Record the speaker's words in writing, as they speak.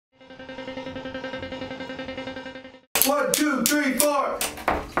1, 2, 3, 4.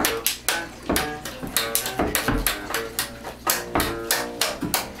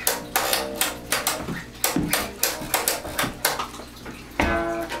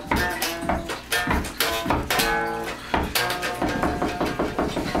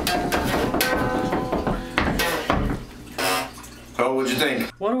 Oh, what'd you think?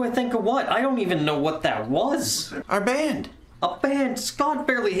 What do I think of what? I don't even know what that was. Our band. A band? Scott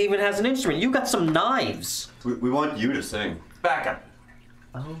barely even has an instrument. You got some knives. We want you to sing. Back up.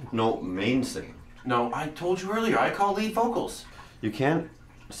 Oh. No, main sing. No, I told you earlier, I call lead vocals. You can't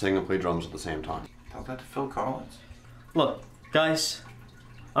sing and play drums at the same time. Tell that to Phil Collins. Look, guys,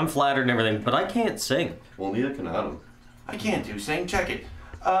 I'm flattered and everything, but I can't sing. Well, neither can Adam. I can't do sing, check it.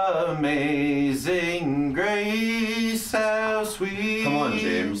 Amazing grace, how sweet. Come on,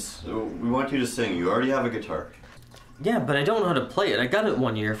 James. We want you to sing. You already have a guitar. Yeah, but I don't know how to play it. I got it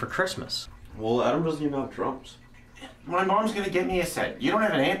one year for Christmas. Well, Adam doesn't even have drums. My mom's gonna get me a set. You don't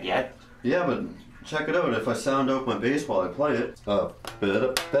have an amp yet. Yeah, but check it out. If I sound out my bass while I play it.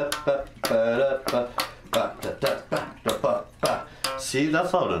 See,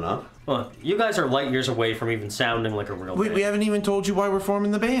 that's loud enough. Look, you guys are light years away from even sounding like a real band. We haven't even told you why we're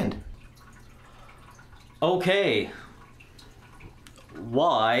forming the band. Okay.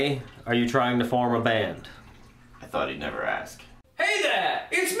 Why are you trying to form a band? I thought he'd never ask. Hey there,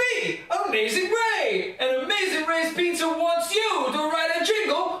 it's me, Amazing Ray, and Amazing Ray's Pizza wants you to write a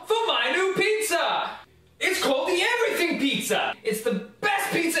jingle for my new pizza. It's called the Everything Pizza. It's the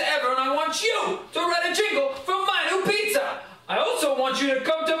best pizza ever, and I want you to write a jingle for my new pizza. I also want you to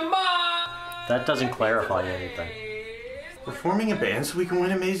come to my... That doesn't clarify anything. We're forming a band so we can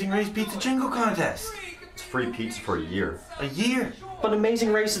win Amazing Ray's Pizza Jingle Contest. It's free pizza for a year. A year. But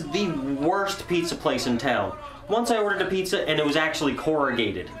Amazing Race is the worst pizza place in town. Once I ordered a pizza and it was actually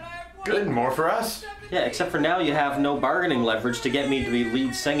corrugated. Good, more for us. Yeah, except for now you have no bargaining leverage to get me to be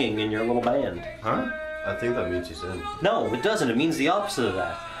lead singing in your little band. Huh? I think that means he's in. No, it doesn't. It means the opposite of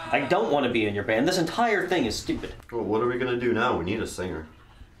that. I don't want to be in your band. This entire thing is stupid. Well, what are we gonna do now? We need a singer.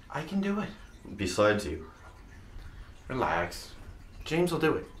 I can do it. Besides you. Relax. James will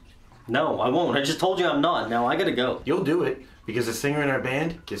do it. No, I won't. I just told you I'm not. Now I gotta go. You'll do it, because the singer in our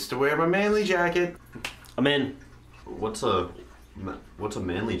band gets to wear my manly jacket. I'm in. What's a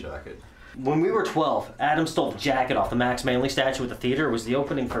manly jacket? When we were 12, Adam stole the jacket off the Max Manley statue at the theater. It was the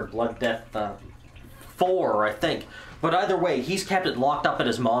opening for Blood Death 4, I think. But either way, he's kept it locked up at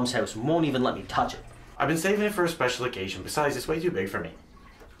his mom's house and won't even let me touch it. I've been saving it for a special occasion. Besides, it's way too big for me.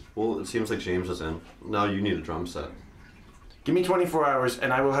 Well, it seems like James is in. Now you need a drum set. Give me 24 hours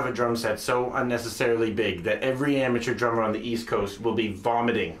and I will have a drum set so unnecessarily big that every amateur drummer on the East Coast will be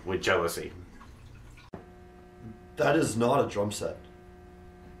vomiting with jealousy. That is not a drum set.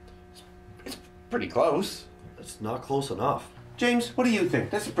 It's pretty close. It's not close enough. James, what do you think?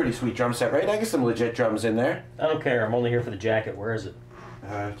 That's a pretty sweet drum set, right? I got some legit drums in there. I don't care. I'm only here for the jacket. Where is it?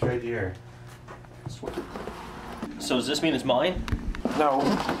 It's right here. Sweet. So does this mean it's mine? No,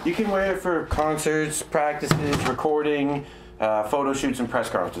 you can wear it for concerts, practices, recording, photo shoots, and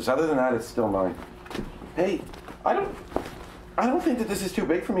press conferences. Other than that, it's still mine. Hey, I don't think that this is too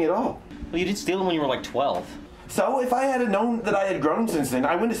big for me at all. Well, you did steal it when you were like 12. So if I had known that I had grown since then,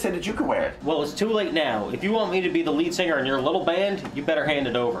 I wouldn't have said that you could wear it. Well, it's too late now. If you want me to be the lead singer in your little band, you better hand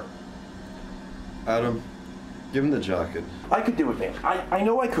it over. Adam, give him the jacket. I could do it, man. I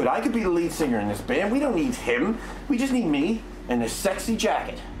know I could. I could be the lead singer in this band. We don't need him. We just need me and this sexy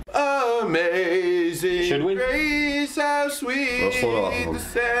jacket. Amazing Should we? grace, how sweet Well, slow off. the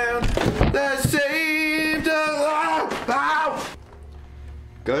sound that saved us. Ow!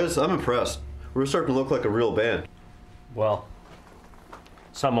 Guys, I'm impressed. We're starting to look like a real band. Well,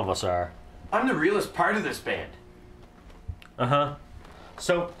 some of us are. I'm the realest part of this band. Uh-huh.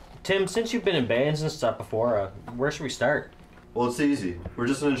 So, Tim, since you've been in bands and stuff before, where should we start? Well, it's easy. We're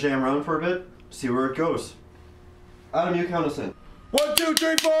just gonna jam around for a bit, see where it goes. Adam, you count us in. 1, 2,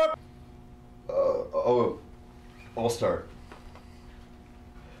 3, 4. I'll start.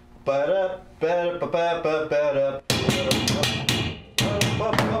 Ba-da, ba-da, ba-ba, ba-da, ba-da.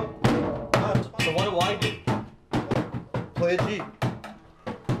 So what do I do? Play a G.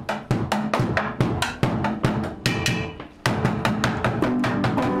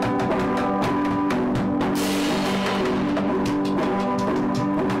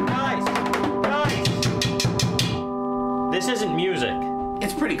 Guys! This isn't music.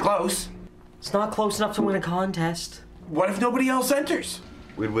 It's pretty close. It's not close enough to win a contest. What if nobody else enters?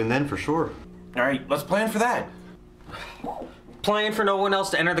 We'd win then for sure. All right, let's plan for that. Plan for no one else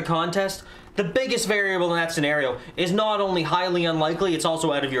to enter the contest? The biggest variable in that scenario is not only highly unlikely, it's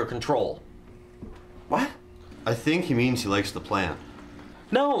also out of your control. What? I think he means he likes the plan.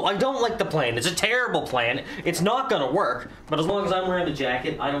 No, I don't like the plan. It's a terrible plan. It's not gonna work. But as long as I'm wearing the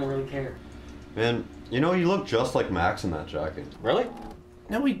jacket, I don't really care. Man, you know, you look just like Max in that jacket. Really?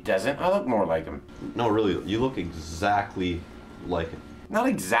 No, he doesn't. I look more like him. No, really, you look exactly like him. Not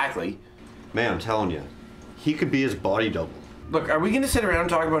exactly. Man, I'm telling you, he could be his body double. Look, are we going to sit around and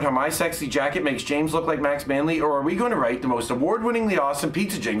talk about how my sexy jacket makes James look like Max Manley, or are we going to write the most award-winningly awesome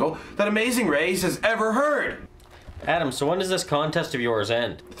pizza jingle that Amazing Rays has ever heard? Adam, so when does this contest of yours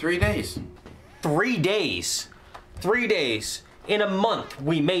end? 3 days. 3 days. 3 days. In a month,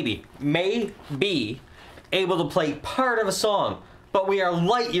 we may be able to play part of a song, but we are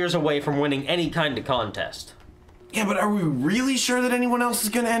light years away from winning any kind of contest. Yeah, but are we really sure that anyone else is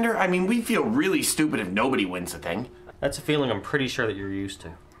going to enter? I mean, we feel really stupid if nobody wins the thing. That's a feeling I'm pretty sure that you're used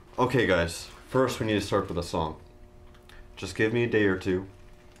to. Okay, guys, first we need to start with a song. Just give me a day or two,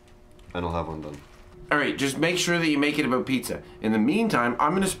 and I'll have one done. All right, just make sure that you make it about pizza. In the meantime,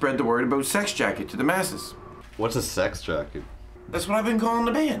 I'm going to spread the word about Sex Jacket to the masses. What's a sex jacket? That's what I've been calling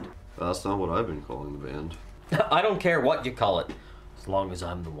the band. That's not what I've been calling the band. I don't care what you call it, as long as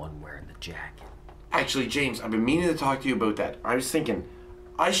I'm the one wearing the jacket. Actually, James, I've been meaning to talk to you about that. I was thinking,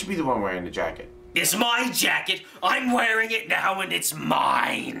 I should be the one wearing the jacket. It's my jacket. I'm wearing it now, and it's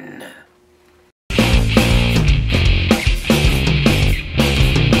mine.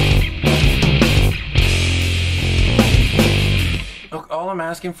 Look, all I'm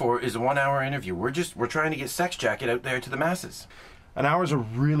asking for is a 1-hour interview. We're trying to get Sex Jacket out there to the masses. An hour's a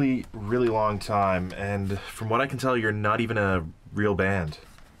really, really long time, and from what I can tell, you're not even a real band.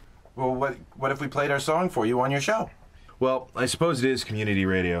 Well, what if we played our song for you on your show? Well, I suppose it is community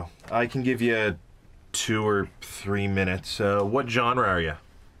radio. I can give you 2 or 3 minutes. What genre are you?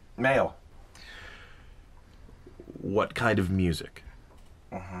 Male. What kind of music?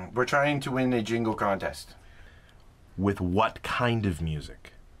 We're trying to win a jingle contest. With what kind of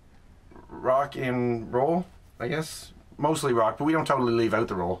music? Rock and roll, I guess. Mostly rock, but we don't totally leave out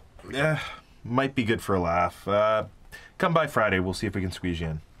the roll. Might be good for a laugh. Come by Friday, we'll see if we can squeeze you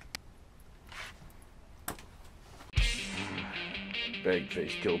in.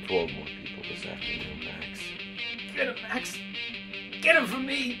 Bagface killed 12 more people this afternoon, Max. Get him, Max. Get him for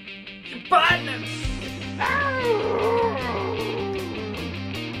me. You're partners.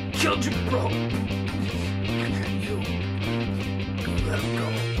 Killed your bro. You let him go.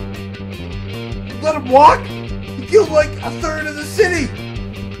 Let him walk? He killed like a third of the city!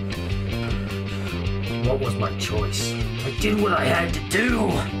 What was my choice? I did what I had to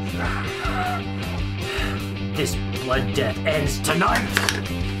do. This blood death ends tonight.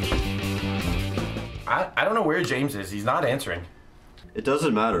 I don't know where James is. He's not answering. It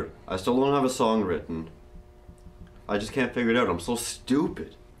doesn't matter. I still don't have a song written. I just can't figure it out. I'm so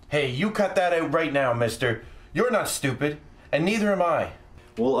stupid. Hey, you cut that out right now, mister. You're not stupid, and neither am I.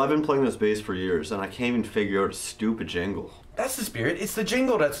 Well, I've been playing this bass for years, and I can't even figure out a stupid jingle. That's the spirit. It's the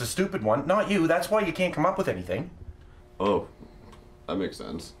jingle that's the stupid one, not you. That's why you can't come up with anything. Oh, that makes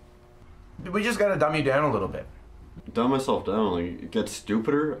sense. We just gotta dumb you down a little bit. Dumb myself down, like, get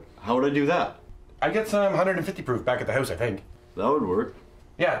stupider? How would I do that? I get some 150 proof back at the house, I think. That would work.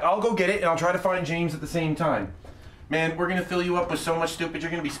 Yeah, I'll go get it, and I'll try to find James at the same time. Man, we're gonna fill you up with so much stupid,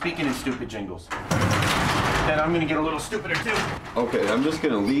 you're gonna be speaking in stupid jingles. And I'm gonna get a little stupider too. Okay, I'm just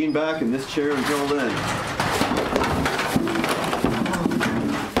gonna lean back in this chair until then.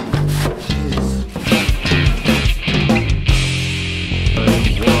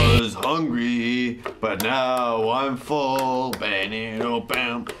 I was hungry, but now I'm full. Bam,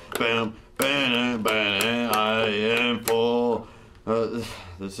 bam, bam, bam, bam. I am full.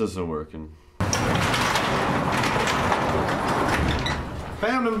 This isn't working.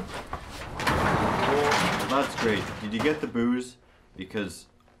 Found him. Well, that's great. Did you get the booze? Because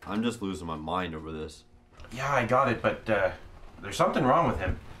I'm just losing my mind over this. Yeah, I got it, but there's something wrong with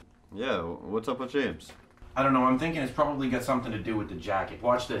him. Yeah, what's up with James? I don't know, I'm thinking it's probably got something to do with the jacket.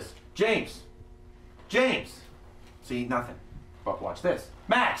 Watch this. James! James! See, nothing. But watch this.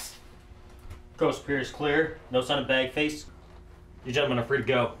 Max! Coast appears clear. No sign of bag face. You gentlemen are free to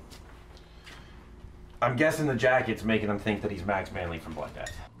go. I'm guessing the jacket's making him think that he's Max Manley from Blood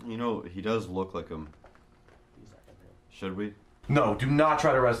Death. You know, he does look like him. Should we? No, do not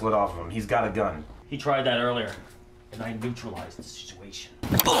try to wrestle it off of him. He's got a gun. He tried that earlier, and I neutralized the situation.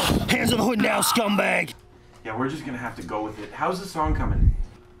 Hands on the hood now, scumbag! Yeah, we're just gonna have to go with it. How's the song coming?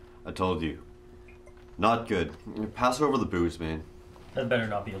 I told you. Not good. Pass over the booze, man. That better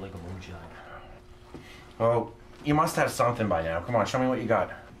not be illegal moonshine. Oh, you must have something by now. Come on, show me what you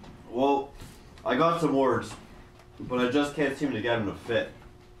got. Well, I got some words, but I just can't seem to get them to fit.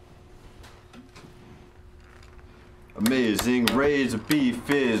 Amazing raised beef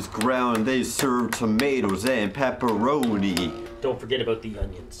is ground. They serve tomatoes and pepperoni. Don't forget about the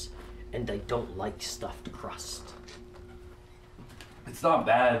onions. And I don't like stuffed crust. It's not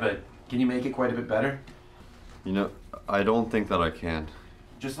bad, but can you make it quite a bit better? You know, I don't think that I can.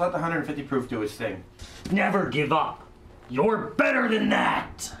 Just let the 150 proof do its thing. Never give up. You're better than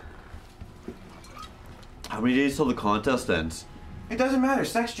that. How many days till the contest ends? It doesn't matter.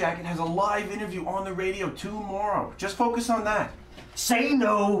 Sex Jacket has a live interview on the radio tomorrow. Just focus on that. Say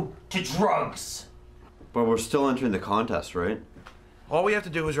no to drugs. But we're still entering the contest, right? All we have to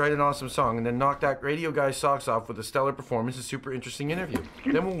do is write an awesome song and then knock that radio guy's socks off with a stellar performance and super interesting interview.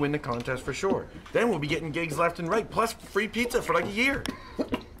 Then we'll win the contest for sure. Then we'll be getting gigs left and right, plus free pizza for like a year.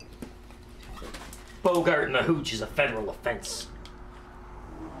 Bogart and a hooch is a federal offense.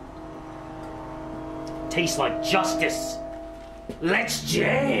 Tastes like justice. Let's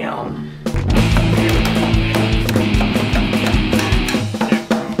jam!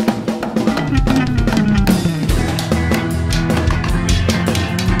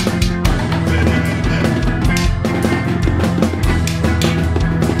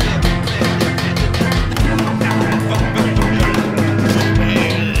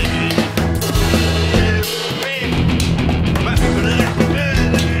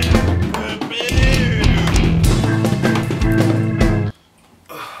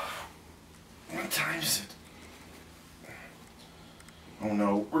 Oh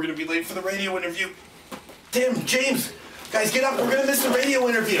no, we're gonna be late for the radio interview. Tim, James, guys get up, we're gonna miss the radio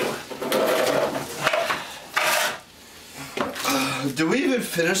interview. Did we even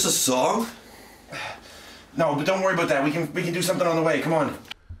finish the song? No, but don't worry about that. We can do something on the way. Come on.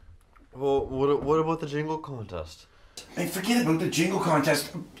 Well, what about the jingle contest? Hey, forget about the jingle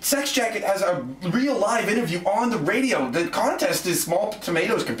contest. Sex Jacket has a real live interview on the radio. The contest is small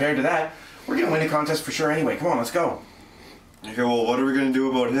tomatoes compared to that. We're gonna win the contest for sure anyway. Come on, let's go. Okay, well, what are we gonna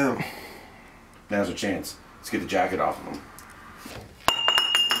do about him? Now's a chance. Let's get the jacket off of him.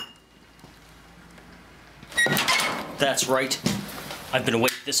 That's right. I've been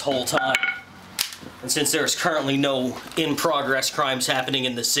awake this whole time. And since there's currently no in-progress crimes happening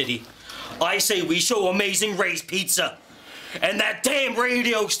in the city, I say we show Amazing Ray's Pizza and that damn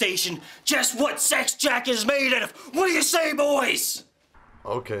radio station just what Sex Jack is made of. What do you say, boys?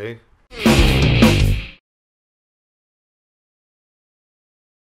 Okay.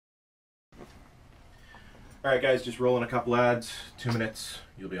 All right, guys, just rolling a couple ads. 2 minutes,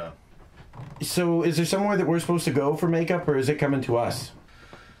 you'll be on. So, is there somewhere that we're supposed to go for makeup, or is it coming to us?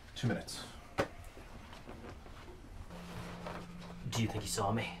 2 minutes. Do you think he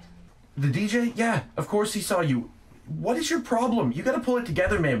saw me? The DJ? Yeah, of course he saw you. What is your problem? You gotta pull it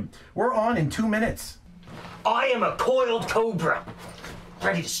together, man. We're on in 2 minutes. I am a coiled cobra,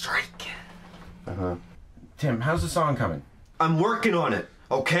 ready to strike. Tim, how's the song coming? I'm working on it,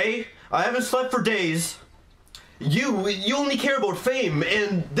 okay? I haven't slept for days. You only care about fame,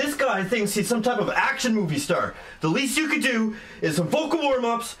 and this guy thinks he's some type of action movie star. The least you could do is some vocal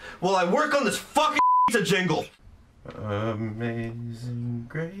warm-ups while I work on this fucking pizza jingle. Amazing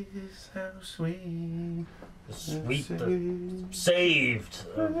grace, how sweet. Sweet, saved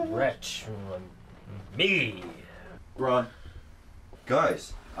a wretch, me. Ron.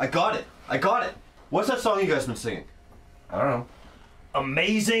 Guys, I got it. What's that song you guys been singing? I don't know.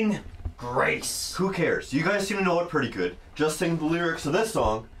 Amazing Grace. Who cares? You guys seem to know it pretty good. Just sing the lyrics of this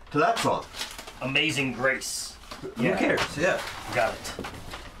song to that song. Amazing Grace. Who cares? Yeah. Got it.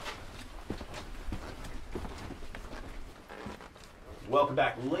 Welcome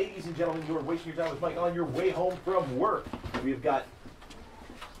back, ladies and gentlemen. You're wasting your time with Mike on your way home from work. We've got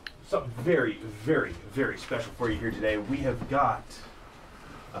something very, very, very special for you here today. We have got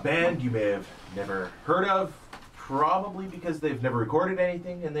a band you may have never heard of, probably because they've never recorded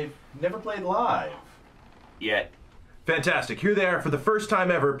anything and they've never played live yet. Fantastic. Here they are for the first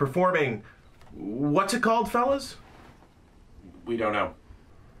time ever performing. What's it called, fellas? We don't know.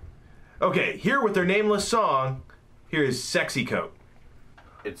 Okay, here with their nameless song, here is Sexy Coat.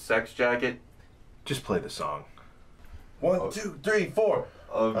 It's Sex Jacket. Just play the song. 1, 2, 3, 4.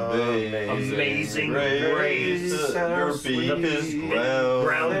 Amazing Grace. Your beef is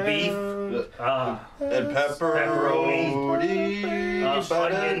Ground beef. and pepperoni. Onions.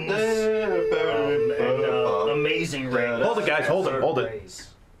 Amazing Grace. Hold it, guys. Hold it.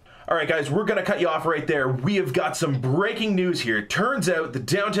 All right, guys, we're going to cut you off right there. We have got some breaking news here. Turns out the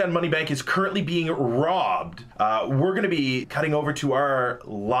downtown Money Bank is currently being robbed. We're going to be cutting over to our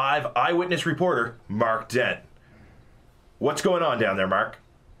live eyewitness reporter, Mark Dent. What's going on down there, Mark?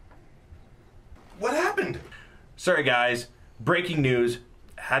 What happened? Sorry, guys. Breaking news.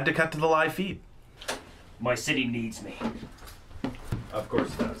 Had to cut to the live feed. My city needs me. Of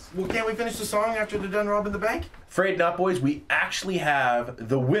course it does. Well, can't we finish the song after they're done robbing the bank? Afraid not, boys. We actually have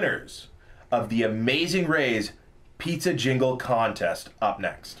the winners of the Amazing Ray's Pizza Jingle Contest up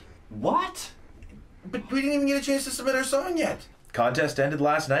next. What? But we didn't even get a chance to submit our song yet. Contest ended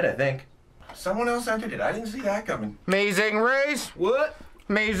last night, I think. Someone else entered it. I didn't see that coming. Amazing Race? What?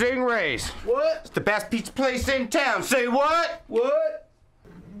 Amazing Race. What? It's the best pizza place in town. Say what? What?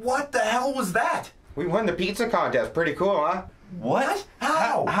 What the hell was that? We won the pizza contest. Pretty cool, huh? What?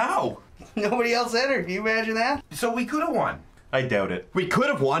 How? How? Nobody else entered. Can you imagine that? So we could have won. I doubt it. We could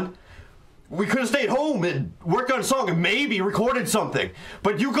have won. We could have stayed home and worked on a song and maybe recorded something.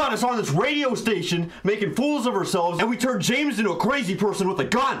 But you got us on this radio station making fools of ourselves, and we turned James into a crazy person with a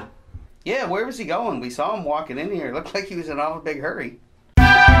gun. Yeah, where was he going? We saw him walking in here. Looked like he was in a big hurry.